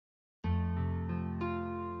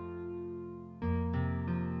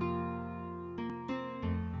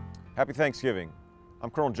Happy Thanksgiving. I'm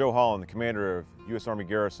Colonel Joe Holland, the commander of U.S. Army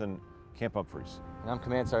Garrison, Camp Humphreys. And I'm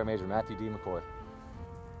Command Sergeant Major Matthew D. McCoy.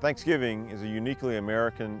 Thanksgiving is a uniquely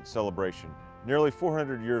American celebration. Nearly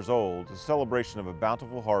 400 years old, it's a celebration of a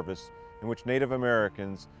bountiful harvest in which Native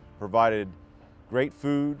Americans provided great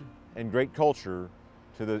food and great culture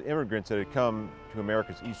to the immigrants that had come to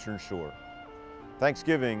America's eastern shore.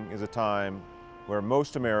 Thanksgiving is a time where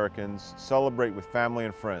most Americans celebrate with family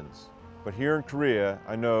and friends. But here in Korea,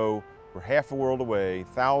 I know we're half a world away,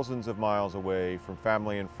 thousands of miles away from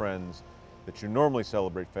family and friends that you normally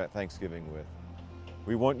celebrate Thanksgiving with.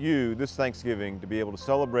 We want you this Thanksgiving to be able to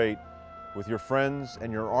celebrate with your friends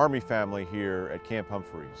and your Army family here at Camp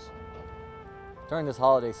Humphreys. During this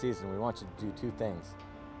holiday season, we want you to do two things.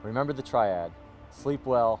 Remember the triad: sleep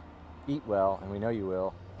well, eat well, and we know you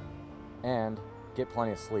will, and get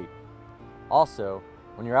plenty of sleep. Also,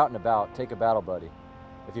 when you're out and about, take a battle buddy.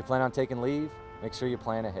 If you plan on taking leave, make sure you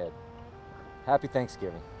plan ahead. Happy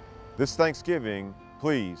Thanksgiving. This Thanksgiving,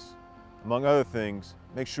 please, among other things,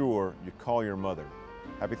 make sure you call your mother.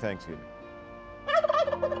 Happy Thanksgiving.